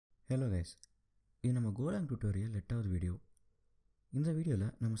Hello guys, இது நம்ம Golang tutorial 8வது வீடியோ. இந்த வீடியோவில்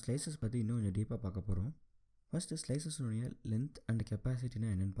நம்ம ஸ்லைசஸ் பற்றி இன்னும் கொஞ்சம் டீப்பாக பார்க்க போகிறோம். ஃபஸ்ட்டு ஸ்லைசஸ்னுடைய லென்த் அண்ட்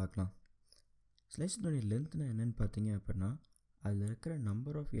கெப்பாசிட்டினா என்னென்னு பார்க்கலாம். ஸ்லைசஸ்னுடைய லென்த்னா என்னென்னு பார்த்தீங்க அப்படின்னா அதில் இருக்கிற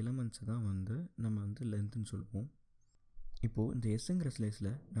நம்பர் ஆஃப் எலமெண்ட்ஸை தான் நம்ம லென்த்துன்னு சொல்லுவோம். இப்போது இந்த எஸ்ங்கிற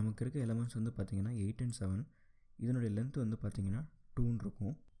ஸ்லைஸில் நமக்கு இருக்க எலமெண்ட்ஸ் பார்த்திங்கன்னா 8 and 7. இதனுடைய லென்த் பார்த்திங்கன்னா 2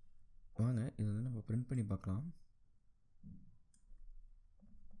 இருக்கும். வாங்க இதை நம்ம பிரிண்ட் பண்ணி பார்க்கலாம்.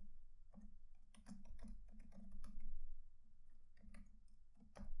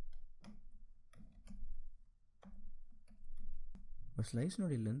 இப்போ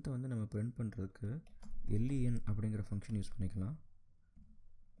ஸ்லைஸ்னுடைய லென்த்தை நம்ம பிரிண்ட் பண்ணுறதுக்கு len அப்படிங்கிற ஃபங்க்ஷன் யூஸ் பண்ணிக்கலாம்.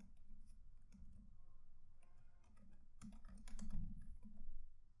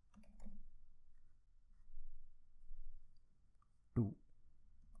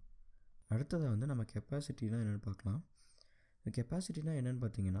 அடுத்ததாக நம்ம கெப்பாசிட்டினா என்னென்னு பார்க்கலாம். இந்த கெப்பாசிட்டினா என்னென்னு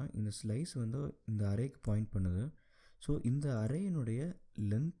பார்த்தீங்கன்னா இந்த ஸ்லைஸ் இந்த அரேக்கு பாயிண்ட் பண்ணுது. ஸோ இந்த அரேயினுடைய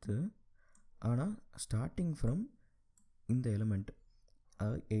லென்த்து ஆனால் ஸ்டார்டிங் ஃப்ரம் இந்த எலிமெண்ட்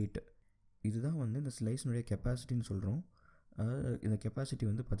 8 இதுதான் இந்த ஸ்லைஸ்னுடைய கெப்பாசிட்டின்னு சொல்கிறோம். இந்த கெப்பாசிட்டி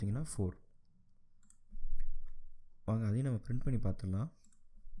பார்த்திங்கன்னா 4. வாங்க அதையும் நம்ம பிரிண்ட் பண்ணி பார்த்துடலாம்.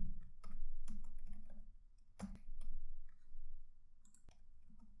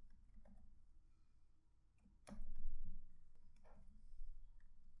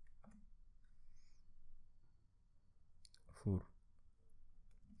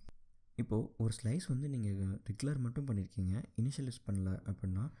 இப்போது ஒரு ஸ்லைஸ் நீங்கள் டிக்ளேர் மட்டும் பண்ணியிருக்கீங்க, இனிஷியலைஸ் பண்ணல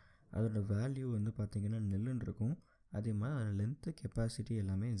அப்படின்னா அதோட வேல்யூ பார்த்திங்கன்னா நெல்லுன்னு இருக்கும். அதே மாதிரி அதோட லென்த்து கெப்பாசிட்டி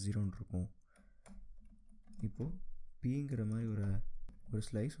எல்லாமே 0ன்னு இருக்கும். இப்போது பிங்கிற மாதிரி ஒரு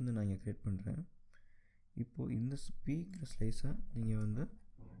ஸ்லைஸ் நான் இங்கே க்ரியேட் பண்ணுறேன். இப்போது இந்த பிங்கிற ஸ்லைஸை நீங்கள்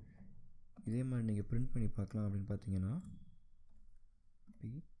இதே மாதிரி நீங்கள் பிரிண்ட் பண்ணி பார்க்கலாம். அப்படின்னு பார்த்தீங்கன்னா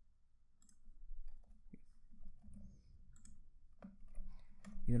பி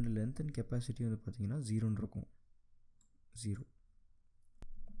இதோட லென்த் அண்ட் கெப்பாசிட்டி பார்த்தீங்கன்னா 0ன்னு இருக்கும். 0.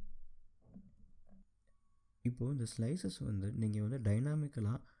 இப்போது இந்த ஸ்லைசஸ் நீங்கள்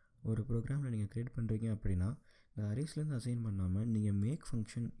டைனாமிக்கலாக ஒரு ப்ரோக்ராமில் நீங்கள் க்ரியேட் பண்ணுறீங்க அப்படின்னா இந்த அரேஸ்லேருந்து அசைன் பண்ணாமல் நீங்கள் மேக்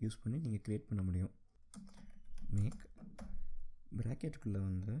ஃபங்க்ஷன் யூஸ் பண்ணி நீங்கள் க்ரியேட் பண்ண முடியும். மேக் ப்ராக்கெட்டுக்குள்ளே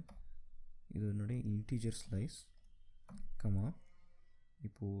இது என்னுடைய இன்டீஜர் ஸ்லைஸ் கமா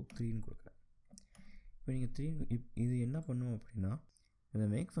இப்போது 3ன்னு கொடுக்குறேன். இப்போ நீங்கள் 3 இது என்ன பண்ணும் அப்படின்னா இந்த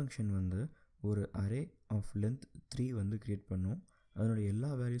மேக் ஃபங்க்ஷன் ஒரு அரே ஆஃப் லென்த் 3 க்ரியேட் பண்ணும். அதனுடைய எல்லா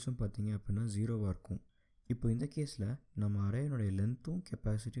வேல்யூஸும் பார்த்தீங்க அப்படின்னா 0வாக இருக்கும். இப்போ இந்த கேஸில் நம்ம அரேனுடைய லென்த்தும்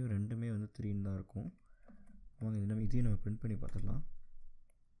கெப்பாசிட்டியும் ரெண்டுமே 3ன்னு தான் இருக்கும். வாங்க இதையும் நம்ம பிரிண்ட் பண்ணி பார்த்துடலாம்.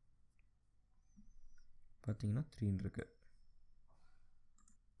 பார்த்தீங்கன்னா 3ன்னு இருக்குது.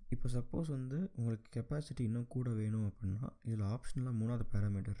 இப்போ சப்போஸ் உங்களுக்கு கெப்பாசிட்டி இன்னும் கூட வேணும் அப்படின்னா இதில் ஆப்ஷனலாக 3வது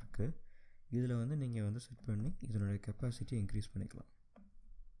பேராமீட்டர் இருக்குது. இதில் நீங்கள் செட் பண்ணி இதனுடைய கெப்பாசிட்டி இன்க்ரீஸ் பண்ணிக்கலாம்.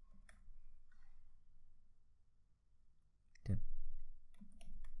 10.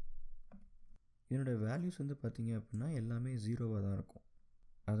 இதனுடைய வேல்யூஸ் பார்த்தீங்க அப்படின்னா எல்லாமே 0வாக தான் இருக்கும்.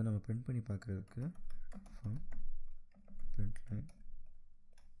 அதை நம்ம பிரிண்ட் பண்ணி பார்க்குறதுக்கு ஃப்ரம் பிரிண்ட் லைன்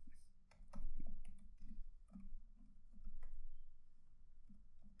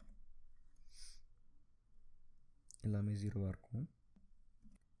எல்லாமே 0வாக இருக்கும்.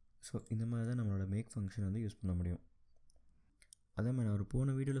 ஸோ இந்த மாதிரி தான் நம்மளோட மேக் ஃபங்க்ஷன் யூஸ் பண்ண முடியும். அதே மாதிரி நான் ஒரு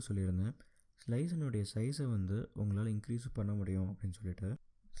போன வீடியோவில் சொல்லியிருந்தேன் ஸ்லைஸினுடைய சைஸை உங்களால் இன்க்ரீஸ் பண்ண முடியும் அப்படின்னு சொல்லிட்டு.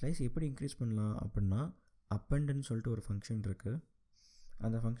 ஸ்லைஸ் எப்படி இன்க்ரீஸ் பண்ணலாம் அப்படின்னா அப்பண்டுன்னு சொல்லிட்டு ஒரு ஃபங்க்ஷன் இருக்குது.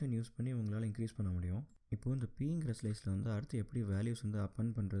 அந்த ஃபங்க்ஷன் யூஸ் பண்ணி உங்களால் இன்க்ரீஸ் பண்ண முடியும். இப்போது இந்த பிங்கிற ஸ்லைஸில் அடுத்து எப்படி வேல்யூஸ்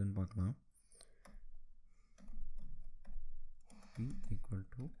அப்பண்ட் பண்ணுறதுன்னு பார்க்கலாம். p equal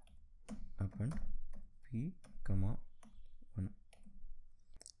to append p, 1.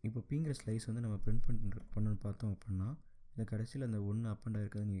 இப்போ பிங்கிற ஸ்லைஸ் நம்ம பிரிண்ட் பண்ணணும்னு பார்த்தோம் அப்படின்னா இந்த கடைசியில் அந்த 1 அப்பண்டாக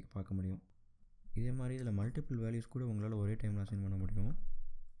இருக்கிறத நீங்கள் பார்க்க முடியும். இதே மாதிரி இதில் மல்டிபிள் வேல்யூஸ் கூட உங்களால் ஒரே டைமில் அசைன் பண்ண முடியும்.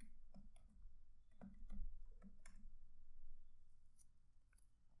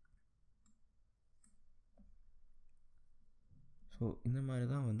 ஸோ இந்த மாதிரி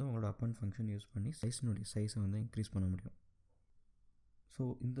தான் உங்களோட அப்பண்ட் ஃபங்க்ஷன் யூஸ் பண்ணி ஸ்லைஸ்னுடைய சைஸை இன்க்ரீஸ் பண்ண முடியும். ஸோ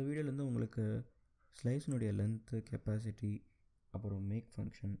இந்த வீடியோலேருந்து உங்களுக்கு ஸ்லைஸ்னுடைய லென்த்து, கெப்பாசிட்டி, அப்புறம் மேக்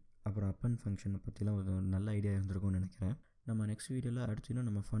ஃபங்க்ஷன், அப்புறம் அப்பண்ட் ஃபங்க்ஷனை பற்றிலாம் ஒரு நல்ல ஐடியா இருந்திருக்கும்னு நினைக்கிறேன். நம்ம நெக்ஸ்ட் வீடியோவில் அடுத்து இன்னும்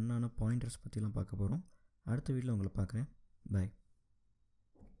நம்ம ஃபன்னான பாயிண்டர்ஸ் பற்றிலாம் பார்க்க போகிறோம். அடுத்த வீடியோவில் உங்களை பார்க்குறேன். பாய்.